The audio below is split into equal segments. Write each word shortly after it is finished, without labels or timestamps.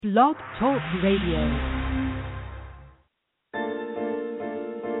Blog Talk Radio.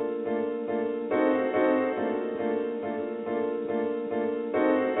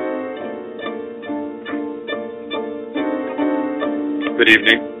 Good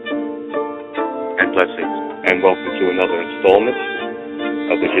evening and blessings, and welcome to another installment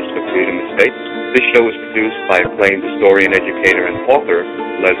of the Gist of Freedom Estate. This show is produced by acclaimed historian, educator, and author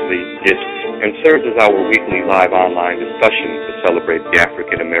Leslie Gist, and serves as our weekly live online discussion to celebrate the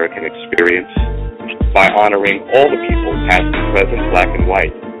African American experience by honoring all the people, past and present, black and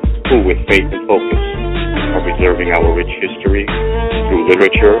white, who, with faith and focus, are preserving our rich history through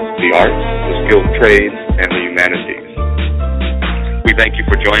literature, the arts, the skilled trades, and the humanities. We thank you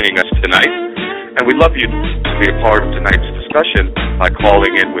for joining us tonight, and we'd love you to be a part of tonight's discussion by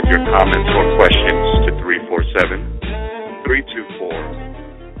calling in with your comments or questions to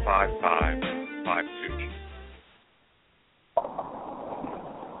 347-324-5552.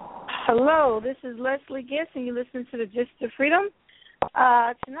 Hello, this is Leslie Gist, and you listen to the Gist of Freedom.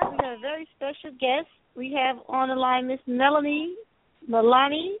 Tonight we have a very special guest. We have on the line Miss Melani,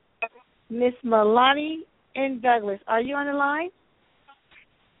 Miss Melani and Douglas. Are you on the line?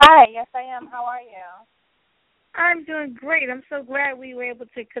 Hi, yes I am. How are you? I'm doing great. I'm so glad we were able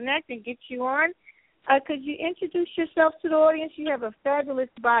to connect and get you on. Could you introduce yourself to the audience? You have a fabulous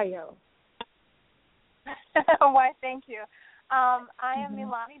bio. Why, thank you. I am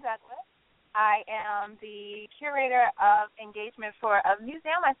Melani Douglas. I am the curator of engagement for a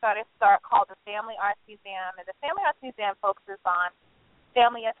museum I started called the Family Arts Museum. And the Family Arts Museum focuses on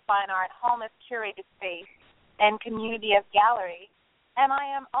family as fine art, home as curated space, and community as gallery. And I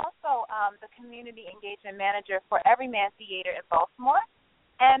am also the community engagement manager for Everyman Theater in Baltimore.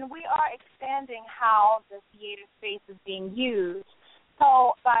 And we are expanding how the theater space is being used.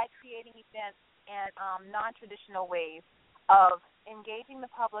 So by creating events in non-traditional ways of engaging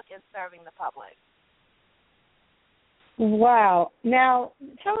the public and serving the public. Wow. Now,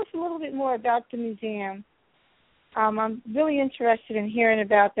 tell us a little bit more about the museum. I'm really interested in hearing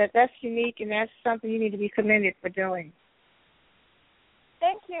about that. That's unique, and that's something you need to be commended for doing.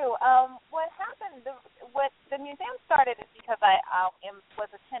 Thank you. What happened, what the museum started is because I was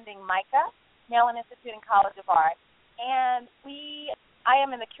attending MICA, Maryland Institute and College of Art, and I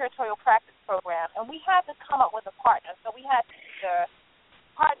am in the curatorial practice program, and we had to come up with a partner. So we had to either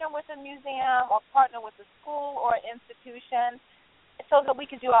partner with a museum or partner with a school or institution so that we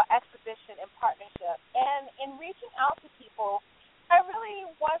could do our exhibition in partnership. And in reaching out to people, I really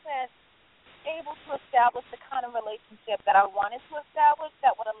wasn't able to establish the kind of relationship that I wanted to establish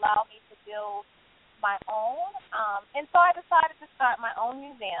that would allow me to build my own. And so I decided to start my own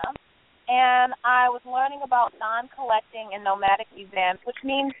museum. And I was learning about non-collecting and nomadic museums, which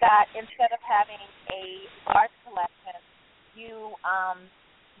means that instead of having a large collection, you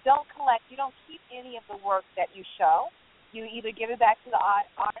don't collect, you don't keep any of the work that you show. You either give it back to the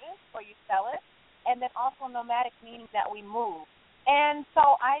artist or you sell it. And then also nomadic meaning that we move. And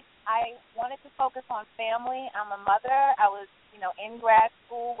so I wanted to focus on family. I'm a mother. I was, in grad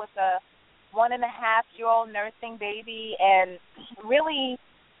school with a 1.5-year-old nursing baby and really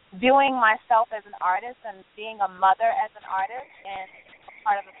viewing myself as an artist and being a mother as an artist and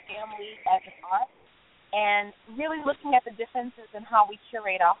part of a family as an art, and really looking at the differences in how we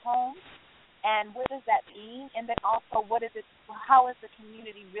curate our homes and what does that mean, and then also how is the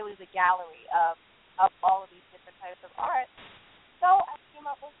community really the gallery of all of these different types of art. So I came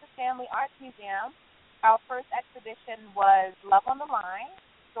up with the Family Arts Museum. Our first exhibition was Love on the Line,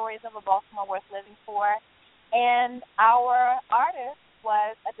 Stories of a Baltimore Worth Living For. And our artist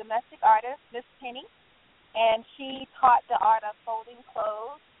was a domestic artist, Miss Penny, and she taught the art of folding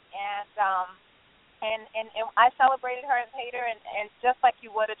clothes. And I celebrated her and paid her, and just like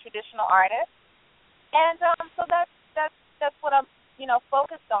you would a traditional artist. And so that's what I'm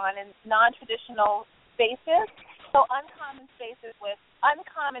focused on in non-traditional spaces. So uncommon spaces with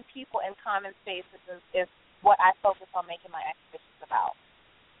uncommon people in common spaces is what I focus on making my exhibitions about.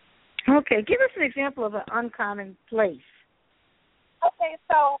 Okay, give us an example of an uncommon place. Okay,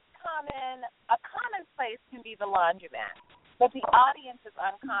 so a common place can be the laundromat, but the audience is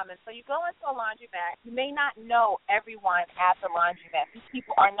uncommon. So you go into a laundromat, you may not know everyone at the laundromat. These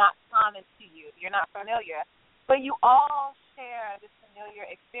people are not common to you. You're not familiar, but you all share this familiar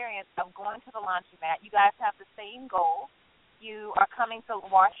experience of going to the laundromat. You guys have the same goal. You are coming to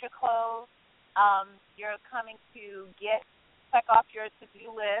wash your clothes. You're coming to check off your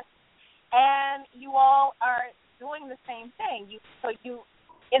to-do list, and you all are doing the same thing.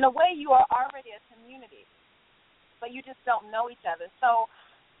 In a way, you are already a community, but you just don't know each other. So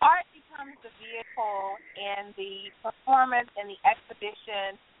art becomes the vehicle in the performance and the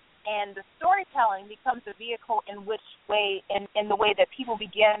exhibition and the storytelling becomes a vehicle in which way, in the way that people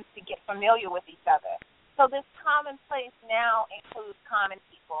begin to get familiar with each other. So this commonplace now includes common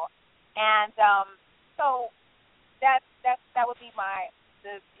people, and so that would be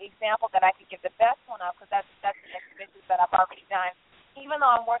the example that I could give the best one of, because that's the exhibitions that I've already done, even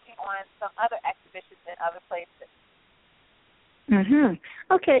though I'm working on some other exhibitions in other places. Mhm.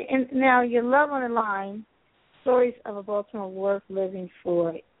 Okay, and now your Love on the Line, Stories of a Baltimore Worth Living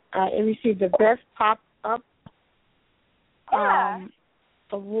For. It received the Best Pop-Up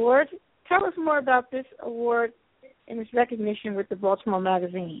award. Tell us more about this award and its recognition with the Baltimore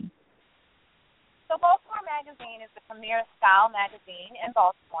Magazine. So Baltimore Magazine is the premier style magazine in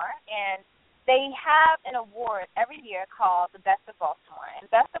Baltimore, and they have an award every year called the Best of Baltimore. And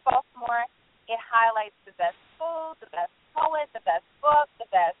Best of Baltimore, it highlights the best food, the best poet, the best book, the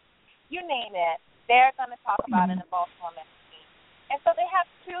best, you name it, they're going to talk about it in Baltimore Magazine. And so they have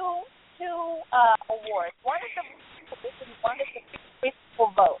two awards. One is the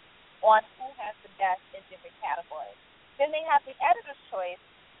people vote on who has the best in different categories. Then they have the editor's choice,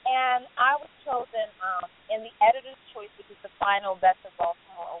 and I was chosen in the editor's choice, which is the final Best of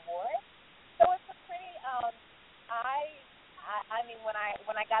Baltimore award. So it's a pretty I mean when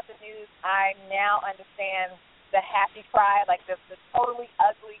I got the news, I now understand the happy cry, like the totally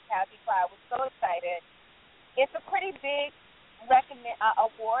ugly happy cry. I was so excited. It's a pretty big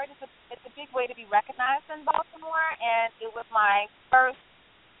award. It's a big way to be recognized in Baltimore, and it was my first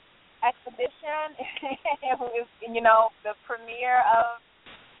exhibition. It was, the premiere of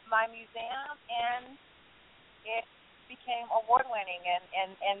my museum, and it became award-winning,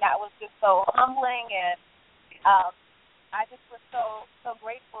 and that was just so humbling, and I just was so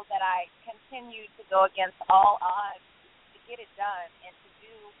grateful that I continued to go against all odds to get it done and to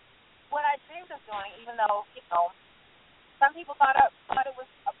do what I dreamed of doing, even though, some people thought it was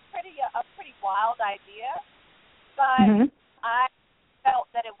a pretty wild idea, but I felt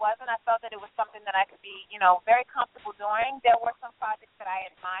that it wasn't. I felt that it was something that I could be, very comfortable doing. There were some projects that I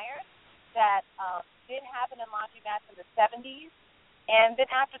admired that did happen in laundromats in the 70s. And then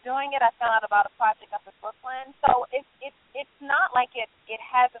after doing it, I found out about a project up in Brooklyn. So it's not like it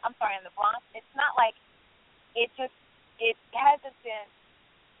hasn't. I'm sorry, in the Bronx. It's not like it hasn't been.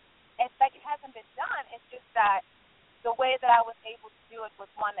 It's like it hasn't been done. It's just that the way that I was able to do it was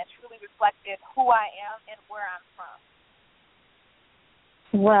one that truly reflected who I am and where I'm from.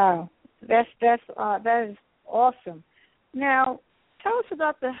 Wow, that is awesome. Now, tell us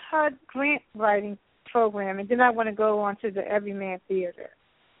about the HUD grant writing program, and then I want to go on to the Everyman Theater.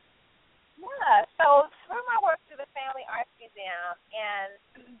 Yeah, so through my work through the Family Arts Museum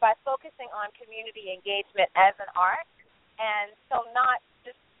and by focusing on community engagement as an art, and so not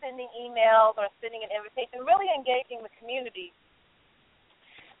just sending emails or sending an invitation, really engaging the community,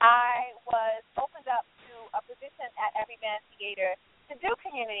 I was opened up to a position at Everyman Theater to do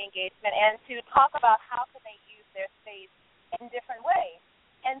community engagement and to talk about how can they use their space in different ways.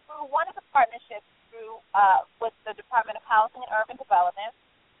 And through one of the partnerships with the Department of Housing and Urban Development,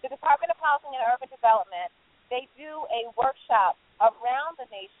 the Department of Housing and Urban Development, they do a workshop around the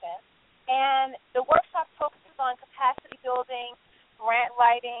nation, and the workshop focuses on capacity building, grant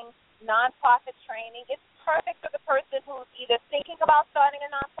writing, nonprofit training. It's perfect for the person who's either thinking about starting a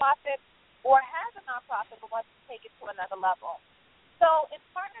nonprofit or has a nonprofit but wants to take it to another level. So in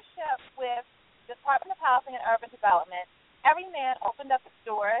partnership with the Department of Housing and Urban Development, Everyman opened up its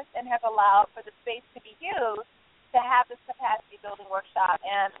doors and has allowed for the space to be used to have this capacity building workshop.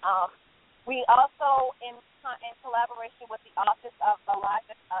 And we also, in collaboration with the Office of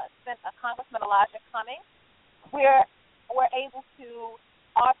Congressman Elijah Cummings, we're able to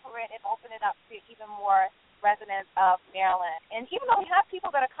offer it and open it up to even more residents of Maryland. And even though we have people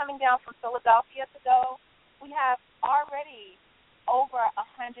that are coming down from Philadelphia to go, we have already over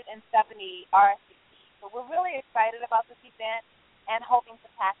 170 RSVPs. So we're really excited about this event and hoping to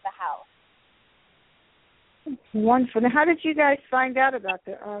pack the house. Wonderful. Now, how did you guys find out about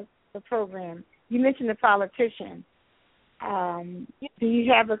the program? You mentioned the politician. Do you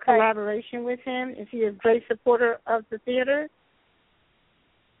have a collaboration with him? Is he a great supporter of the theater?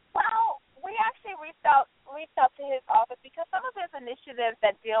 Well, we actually reached out to his office because some of his initiatives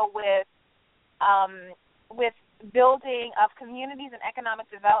that deal with building of communities and economic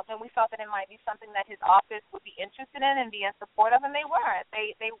development, we felt that it might be something that his office would be interested in and be in support of, and they were.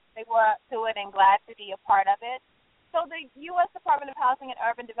 They were up to it and glad to be a part of it. So the U.S. Department of Housing and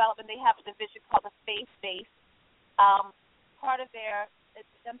Urban Development, they have a division called the Faith-Based. Part of their,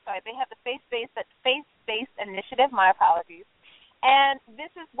 they have the Faith-Based Initiative, my apologies, And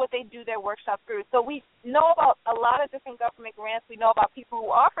this is what they do their workshop through. So we know about a lot of different government grants. We know about people who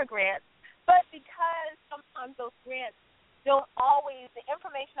offer grants. But because sometimes those grants don't always, the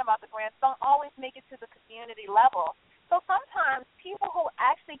information about the grants don't always make it to the community level. So sometimes people who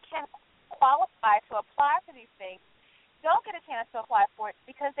actually can qualify to apply for these things don't get a chance to apply for it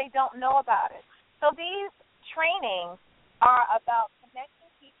because they don't know about it. So these trainings are about connecting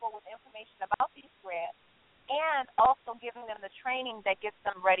people with information about these grants and also giving them the training that gets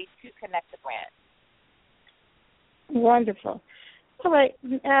them ready to connect the grant. Wonderful. All right.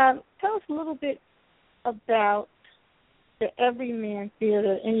 Tell us a little bit about the Everyman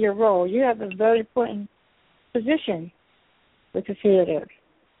Theater in your role. You have a very important position with the theater.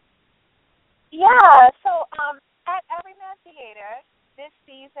 Yeah. So at Everyman Theater, this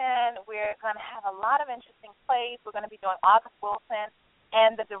season we're going to have a lot of interesting plays. We're going to be doing August Wilson,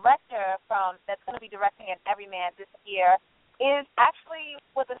 and the director that's going to be directing at Everyman this year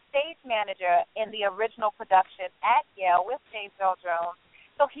was a stage manager in the original production at Yale with James Earl Jones.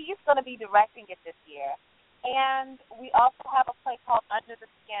 So he's going to be directing it this year. And we also have a play called Under the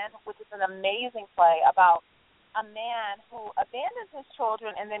Skin, which is an amazing play about a man who abandons his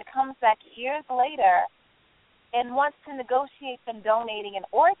children and then comes back years later and wants to negotiate them donating an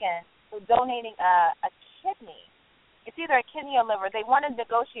organ, so donating a kidney. It's either a kidney or liver. They want to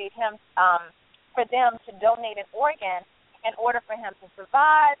negotiate him for them to donate an organ in order for him to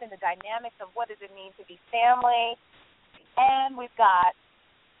survive, and the dynamics of what does it mean to be family. And we've got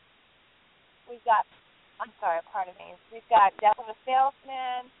We've got Death of a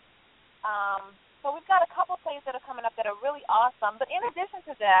Salesman. So we've got a couple plays that are coming up that are really awesome. But in addition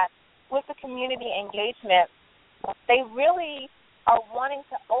to that, with the community engagement, they really are wanting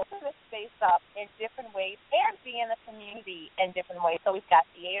to open the space up in different ways and be in the community in different ways. So we've got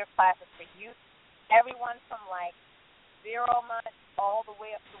theater classes for youth. Everyone from 0 months all the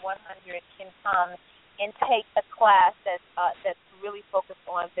way up to 100 can come and take a class that's really focused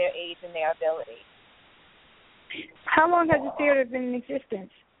on their age and their ability. How long has the theater been in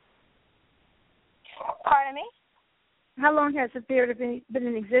existence? Pardon me? How long has the theater been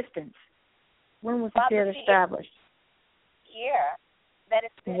in existence? When was the theater established? Year that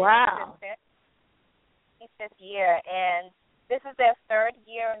it's been wow. in existence. This year, and this is their third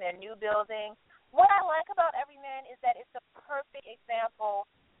year in their new building. What I like about Everyman is that it's a perfect example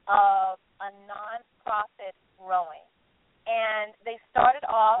of a nonprofit growing. And they started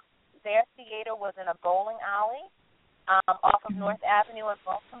off, their theater was in a bowling alley off of North Avenue in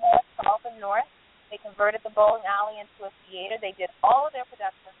Baltimore, Sullivan North. They converted the bowling alley into a theater. They did all of their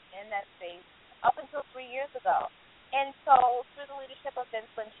productions in that space up until 3 years ago. And so through the leadership of Vince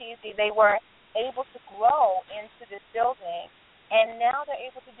Lincheasy, they were able to grow into this building, and now they're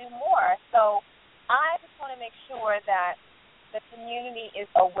able to do more. So I just want to make sure that the community is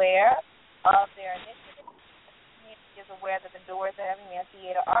aware of their initiative, the community is aware that the doors at Everyman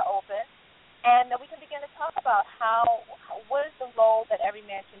Theater are open, and that we can begin to talk about what is the role that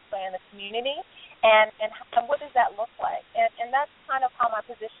Everyman can play in the community, and what does that look like. And that's kind of how my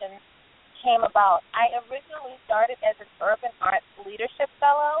position came about. I originally started as an Urban Arts Leadership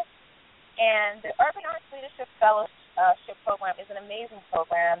Fellow, and the Urban Arts Leadership Fellowship Program is an amazing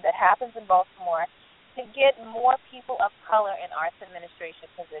program that happens in Baltimore to get more people of color in arts administration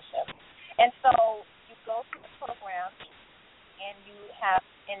positions. And so you go through the program, and you have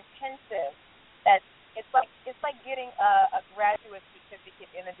intensive. It's like getting a graduate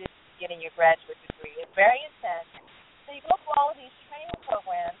certificate in addition to getting your graduate degree. It's very intense. So you go through all of these training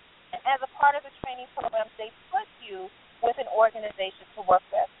programs, and as a part of the training programs, they put you with an organization to work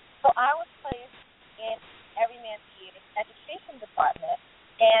with. So I was placed in Everyman Theater's education department,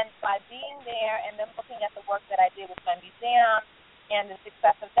 and by being there and then looking at the work that I did with my museum and the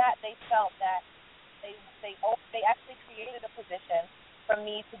success of that, they felt that they actually created a position for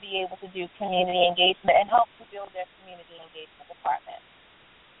me to be able to do community engagement and help to build their community engagement department.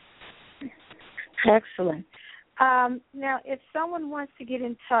 Excellent. Now, if someone wants to get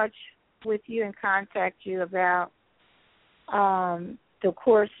in touch with you and contact you about the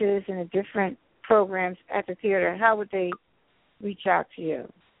courses and the different programs at the theater, how would they reach out to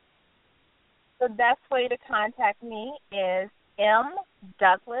you? The best way to contact me is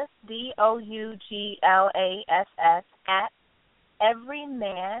mdouglass, DOUGLASS, at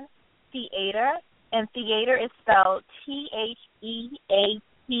Everyman Theater, and theater is spelled THEATR.org.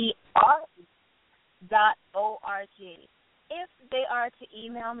 If they are to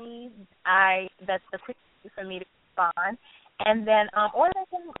email me, that's the quickest way for me to respond. And then, or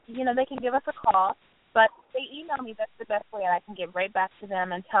they can give us a call. But if they email me, that's the best way, and I can get right back to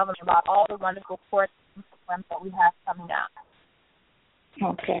them and tell them about all the wonderful courses and programs that we have coming up.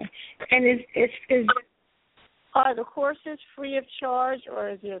 Okay. And is are the courses free of charge,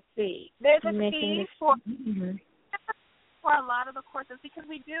 or is there a fee? There's a fee for a lot of the courses, because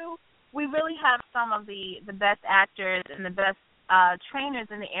we really have some of the best actors and the best trainers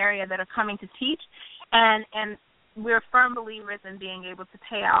in the area that are coming to teach, and we're firm believers in being able to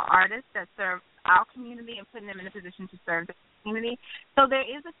pay our artists that serve our community and putting them in a position to serve the community. So there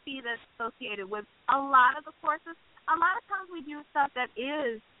is a fee that's associated with a lot of the courses. A lot of times we do stuff that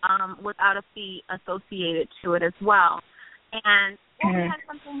is without a fee associated to it as well. And we had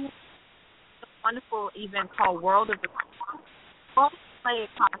a wonderful event called World of the Both play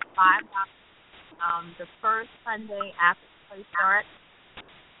costs $5 the first Sunday after play starts.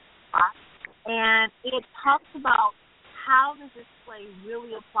 And it talks about how does this play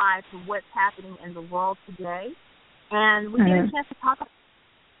really apply to what's happening in the world today. And we get a chance to talk about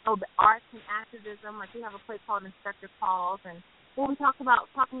the arts and activism. Like we have a play called Inspector Calls, and what we talking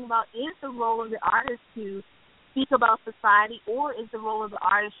about is the role of the artist to speak about society, or is the role of the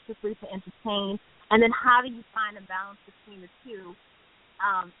artist strictly to entertain? And then how do you find a balance between the two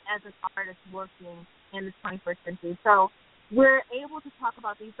as an artist working in the 21st century? So we're able to talk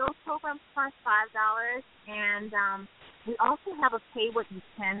about these. Those programs cost $5, and we also have a Pay What You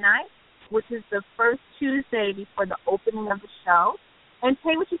Can night, which is the first Tuesday before the opening of the show. And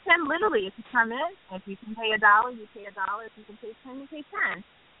pay what you can, literally. If you come in, if you can pay $1, you pay $1. If you can pay 10, you pay 10.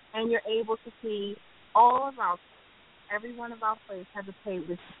 And you're able to see all of every one of our plays has a Pay What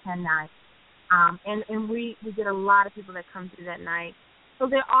You Can night. And we get a lot of people that come through that night. So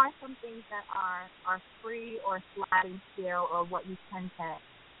there are some things that are free or sliding scale or what you can pay.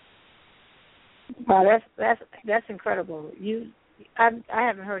 Wow, that's incredible. I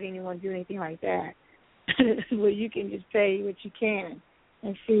haven't heard anyone do anything like that. Where you can just pay what you can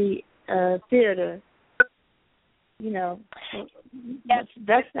and see theater. You know, that's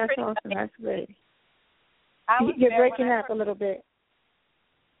awesome. That's great. You're breaking up a little bit.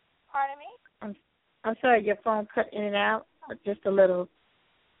 Pardon me? I'm sorry, your phone cut in and out just a little.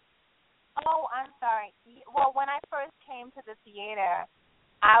 Oh, I'm sorry. Well, when I first came to the theater,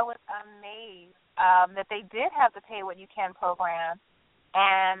 I was amazed that they did have the Pay What You Can program.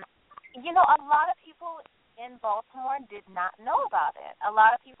 And, you know, a lot of people in Baltimore did not know about it. A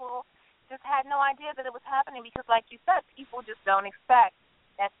lot of people just had no idea that it was happening because, like you said, people just don't expect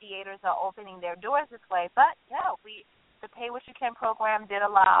that theaters are opening their doors this way. But, yeah, the Pay What You Can program did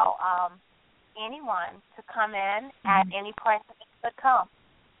allow anyone to come in at any price that they could come.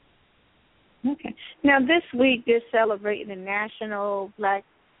 Okay. Now, this week they're celebrating the National Black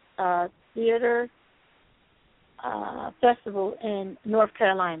Theater Festival in North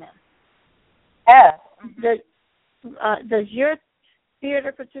Carolina. Yes. Does your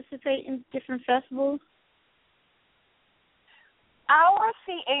theater participate in different festivals? Our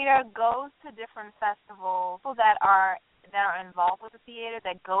theater goes to different festivals that are involved with the theater,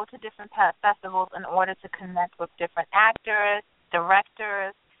 that go to different festivals in order to connect with different actors,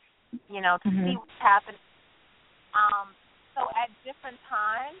 directors, you know, to see what's happening. So at different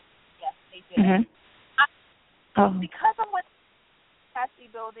times, yes, they did. Because of what capacity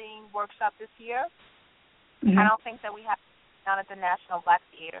building workshop this year, I don't think that we have down at the National Black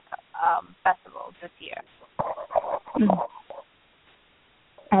Theater Festival this year.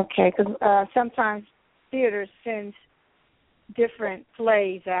 Okay, because sometimes theaters send different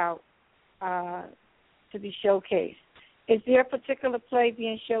plays out to be showcased. Is there a particular play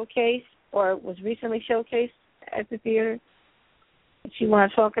being showcased or was recently showcased at the theater that you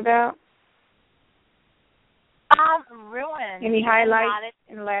want to talk about? Ruined. Any highlights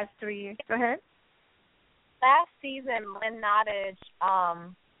in the last 3 years? Go ahead. Last season, Lynn Nottage,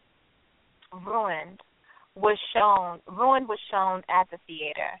 Ruined was shown at the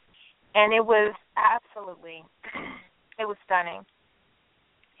theater, and it was absolutely, it was stunning.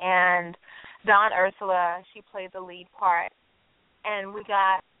 And Dawn Ursula, she played the lead part, and we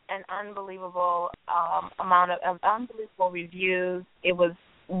got an unbelievable amount of unbelievable reviews. It was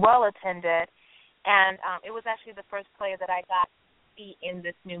well attended, and it was actually the first play that I got to see in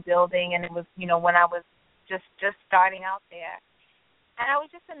this new building, and it was, you know, when I was just starting out there. And I was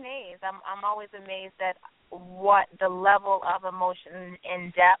just amazed. I'm always amazed at what the level of emotion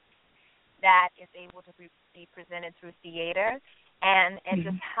and depth that is able to be presented through theater, and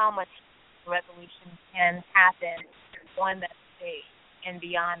just how much resolution can happen on that stage and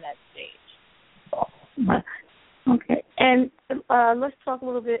beyond that stage. Okay. And let's talk a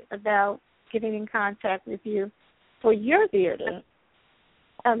little bit about getting in contact with you for your theater.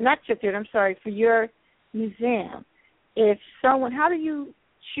 Not your theater, I'm sorry, for your museum. If someone, how do you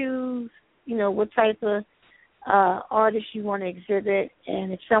choose, you know, what type of artists you want to exhibit,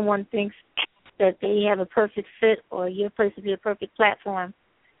 and if someone thinks that they have a perfect fit or your place would be a perfect platform,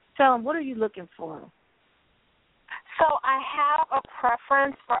 tell them, what are you looking for? So I have a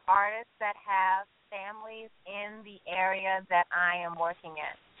preference for artists that have families in the area that I am working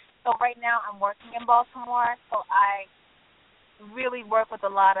in. So right now I'm working in Baltimore, so I really work with a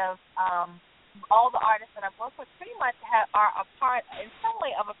lot of all the artists that I've worked with pretty much are a part in some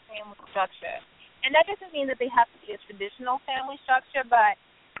way of a family structure. And that doesn't mean that they have to be a traditional family structure, but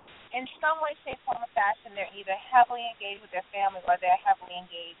in some way, shape, form, or fashion, they're either heavily engaged with their family or they're heavily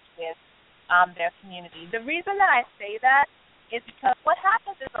engaged with their community. The reason that I say that is because what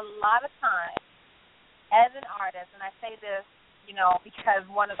happens is a lot of times as an artist, and I say this, because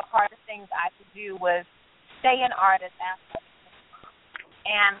one of the hardest things I could do was stay an artist after.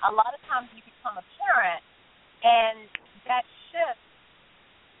 And a lot of times you become a parent, and that shifts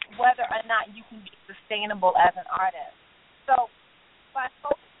whether or not you can be sustainable as an artist. So by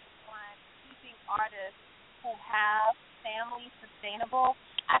focusing on keeping artists who have families sustainable,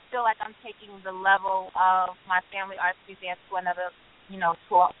 I feel like I'm taking the level of my family arts museum to another,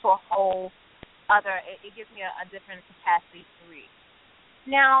 to a whole other. It gives me a different capacity to reach.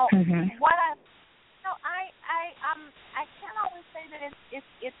 Now, what I can't always say that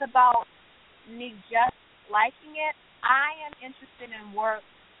it's about me just liking it. I am interested in work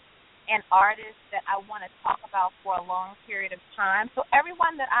and artists that I want to talk about for a long period of time. So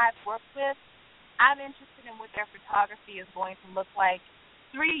everyone that I've worked with, I'm interested in what their photography is going to look like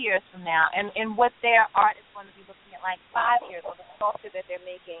 3 years from now, and what their art is going to be looking at like 5 years, or the sculpture that they're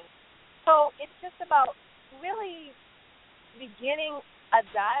making. So it's just about really beginning a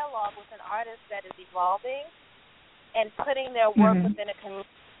dialogue with an artist that is evolving and putting their work within a community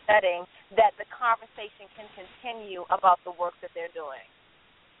setting that the conversation can continue about the work that they're doing.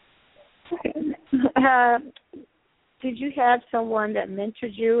 Did you have someone that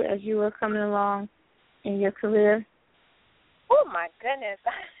mentored you as you were coming along in your career? Oh, my goodness.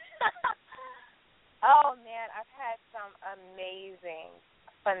 Oh, man, I've had some amazing,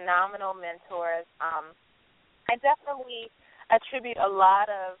 phenomenal mentors. I definitely attribute a lot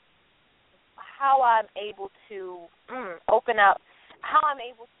of how I'm able to open up, how I'm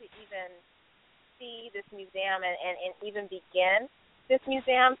able to even see this museum and even begin this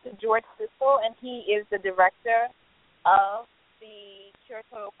museum to George Sissel, and he is the director of the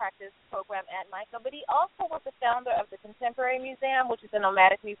curatorial practice program at MICA, but he also was the founder of the Contemporary Museum, which is a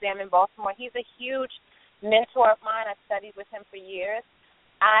nomadic museum in Baltimore. He's a huge mentor of mine. I've studied with him for years.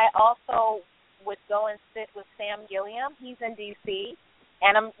 I also would go and sit with Sam Gilliam. He's in D.C.,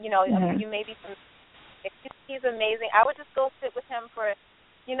 and you may be familiar. He's amazing. I would just go sit with him for,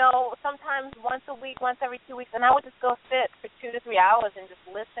 sometimes once a week, once every 2 weeks, and I would just go sit for 2 to 3 hours and just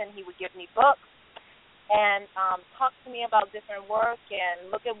listen. He would give me books and talk to me about different work and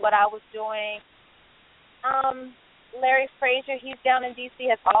look at what I was doing. Larry Frazier, he's down in D.C.,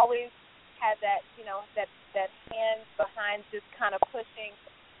 has always had that, that hand behind just kind of pushing.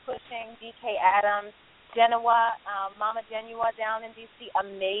 D.K. Adams, Genoa, Mama Genua down in D.C.,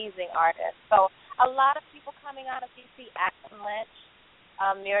 amazing artist. So a lot of people coming out of D.C., Ashton Lynch,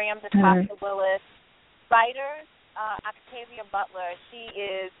 Miriam DaCosta Willis, writers, Octavia Butler, she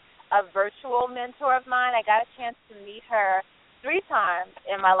is a virtual mentor of mine. I got a chance to meet her 3 times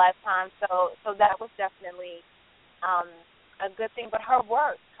in my lifetime, so that was definitely a good thing. But her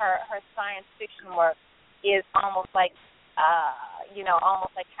work, her science fiction work, is almost like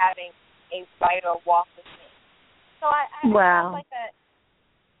almost like having a writer walk with me. So I feel like that.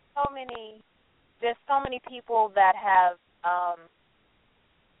 There's so many people that have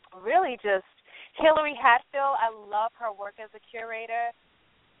really just Hillary Hatfield. I love her work as a curator.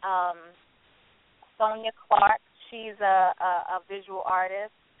 Sonia Clark, she's a visual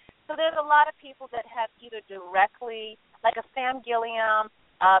artist. So there's a lot of people that have either directly, like a Sam Gilliam,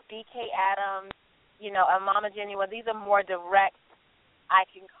 B.K. Adams, a Mama Genua. These are more direct. I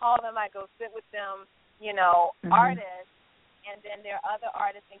can call them, I go sit with them, artists. And then there are other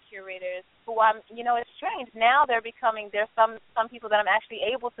artists and curators who it's strange. Now there's some people that I'm actually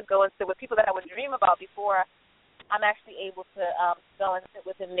able to go and sit with, people that I would dream about before. I'm actually able to go and sit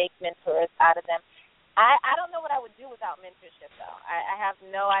with and make mentors out of them. I don't know what I would do without mentorship, though. I have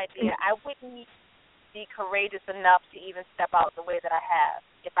no idea. I wouldn't be courageous enough to even step out the way that I have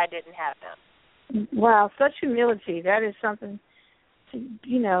if I didn't have them. Wow, such humility. That is something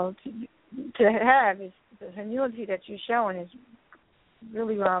to have. Is the humility that you're showing is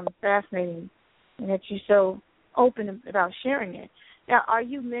really fascinating, and that you're so open about sharing it. Now, are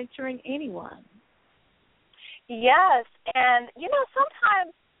you mentoring anyone? Yes, and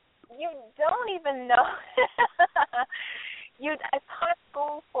sometimes you don't even know. I taught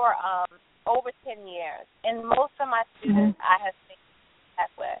school for over 10 years, and most of my students I have stayed in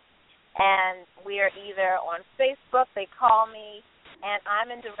contact with. And we're either on Facebook, they call me, and I'm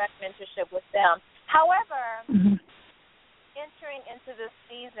in direct mentorship with them. However, entering into this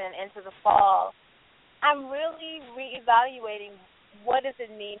season, into the fall, I'm really reevaluating what does it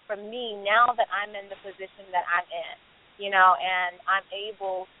mean for me now that I'm in the position that I'm in, and I'm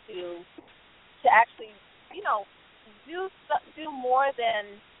able to actually, do more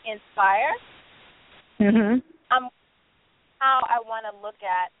than inspire. How I want to look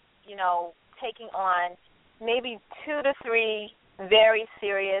at, taking on maybe 2 to 3 very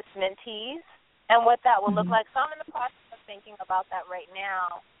serious mentees and what that will look like. So I'm in the process of thinking about that right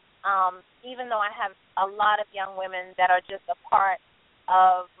now, even though I have a lot of young women that are just a part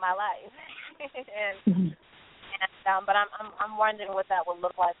of my life. But I'm wondering what that would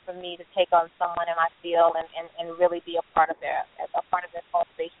look like for me to take on someone in my field and really be a part of their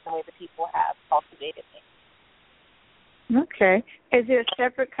cultivation the way the people have cultivated me. Okay. Is there a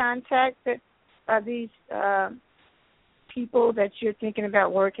separate contact that these people that you're thinking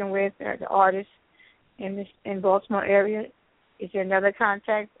about working with, or the artists in Baltimore area? Is there another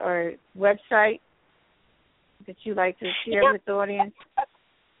contact or website that you like to share with the audience?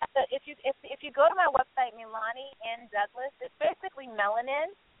 If you go to my website, Melani N. Douglas, it's basically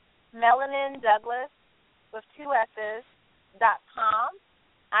Melanin Douglas with 2 S's.com.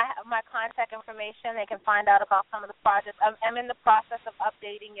 I have my contact information. They can find out about some of the projects. I'm in the process of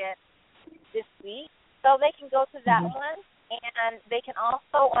updating it this week, so they can go to that one, and they can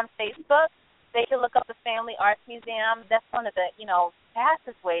also on Facebook. They can look up the Family Arts Museum. That's one of the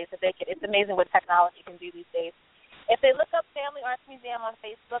fastest ways that they can. It's amazing what technology can do these days. If they look up Family Arts Museum on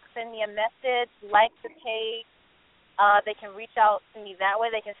Facebook, send me a message, like the page. They can reach out to me that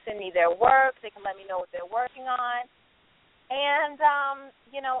way. They can send me their work. They can let me know what they're working on. And,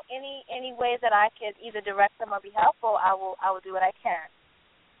 any ways that I could either direct them or be helpful, I will do what I can.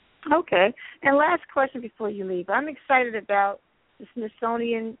 Okay. And last question before you leave. I'm excited about the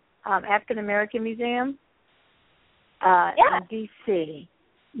Smithsonian African American Museum in D.C.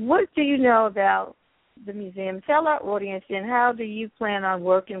 What do you know about the museum? Tell our audience, and how do you plan on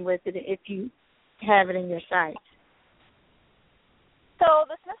working with it if you have it in your sight? So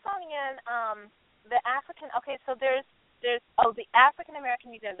the Smithsonian, there's the African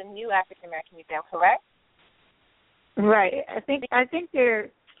American Museum, the new African American Museum, correct? Right. I think they're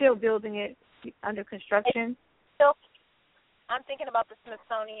still building it under construction. I'm thinking about the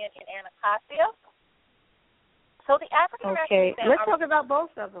Smithsonian in Anacostia. So the African American Museum. Let's talk about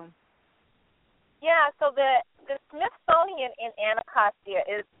both of them. Yeah. So the Smithsonian in Anacostia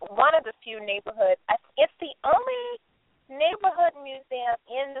is one of the few neighborhoods. It's the only neighborhood museum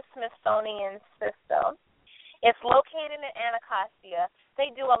in the Smithsonian system. It's located in Anacostia.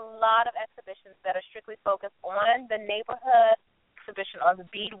 They do a lot of exhibitions that are strictly focused on the neighborhood exhibition, on the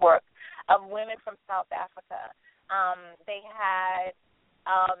beadwork of women from South Africa. They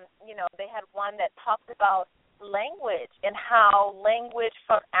had one that talked about language and how language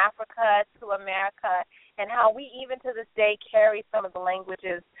from Africa to America, and how we even to this day carry some of the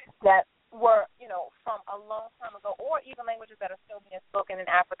languages that were, from a long time ago, or even languages that are still being spoken in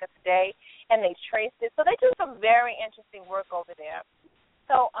Africa today, and they traced it. So they do some very interesting work over there.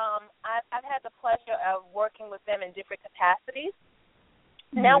 So I've had the pleasure of working with them in different capacities.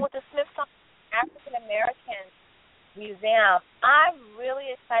 Now with the Smithsonian African American Museum, I'm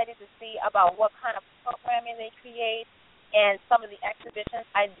really excited to see about what kind of programming they create and some of the exhibitions.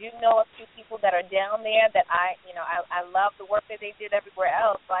 I do know a few people that are down there that I love the work that they did everywhere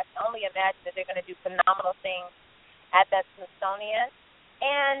else, so I can only imagine that they're going to do phenomenal things at that Smithsonian.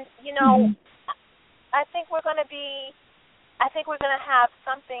 And, I think we're going to have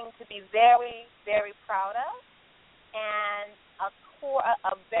something to be very, very proud of, and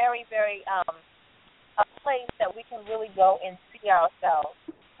a very, very a place that we can really go and see ourselves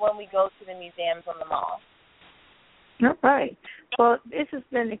when we go to the museums on the mall. All right. Well, this has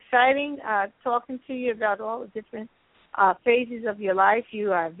been exciting talking to you about all the different phases of your life.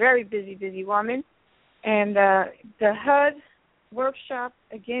 You are a very busy, busy woman. And the HUD workshop,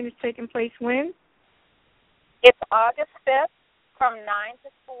 again, is taking place when? It's August 5th from 9 to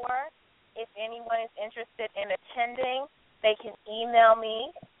 4. If anyone is interested in attending, they can email me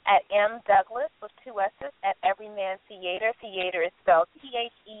at mdouglas with 2 S's at Everyman Theater. Theater is spelled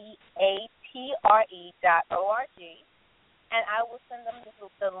theatre.org. And I will send them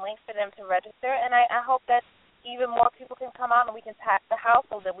the link for them to register. And I hope that even more people can come out and we can pack the house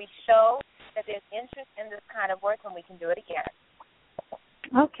so that we show that there's interest in this kind of work and we can do it again.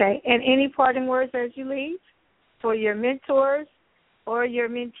 Okay. And any parting words as you leave for your mentors or your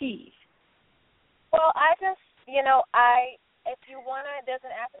mentees? Well, if you want to, there's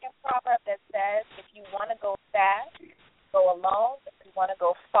an African proverb that says, if you want to go fast, go alone. If you want to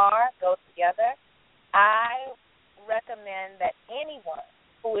go far, go together. I recommend that anyone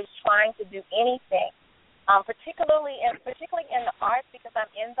who is trying to do anything, particularly in the arts, because I'm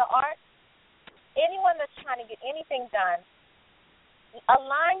in the arts, anyone that's trying to get anything done,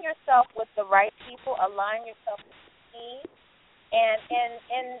 align yourself with the right people, align yourself with the team,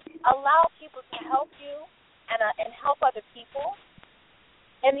 and allow people to help you and help other people.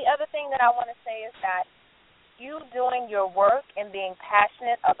 And the other thing that I want to say is that you doing your work and being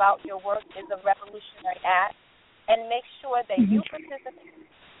passionate about your work is a revolutionary act, and make sure that you participate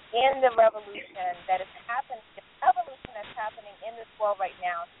in the revolution that is happening, the evolution that's happening in this world right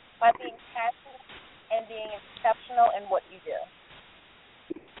now by being passionate and being exceptional in what you do.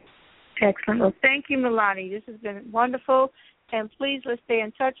 Excellent. Well, thank you, Melani. This has been wonderful. And please, let's stay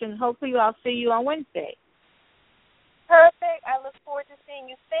in touch, and hopefully I'll see you on Wednesday. Perfect. I look forward to seeing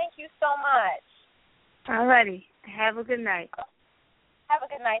you. Thank you so much. All righty. Have a good night. Have a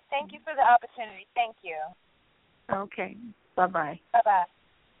good night. Thank you for the opportunity. Thank you. Okay. Bye-bye. Bye-bye.